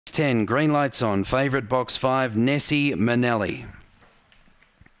10, green lights on. Favourite box 5, Nessie Manelli.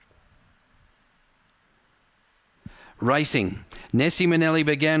 Racing. Nessie Manelli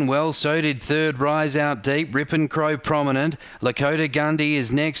began well, so did third Rise Out Deep, Rip and Crow prominent. Lakota Gundy is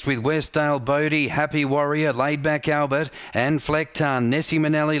next with Westdale Bodie, Happy Warrior, Laid Back Albert and Flecktarn. Nessie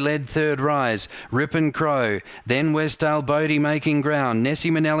Manelli led third Rise, Rip and Crow, then Westdale Bodie making ground.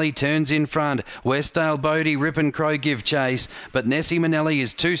 Nessie Manelli turns in front, Westdale Bodie, Rip and Crow give chase, but Nessie Manelli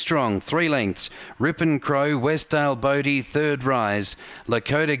is too strong, 3 lengths. Rip and Crow, Westdale Bodie, third Rise,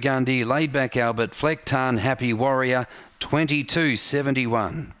 Lakota Gundy, Laid Back Albert, Flecktarn, Happy Warrior,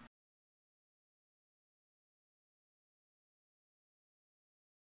 22.71.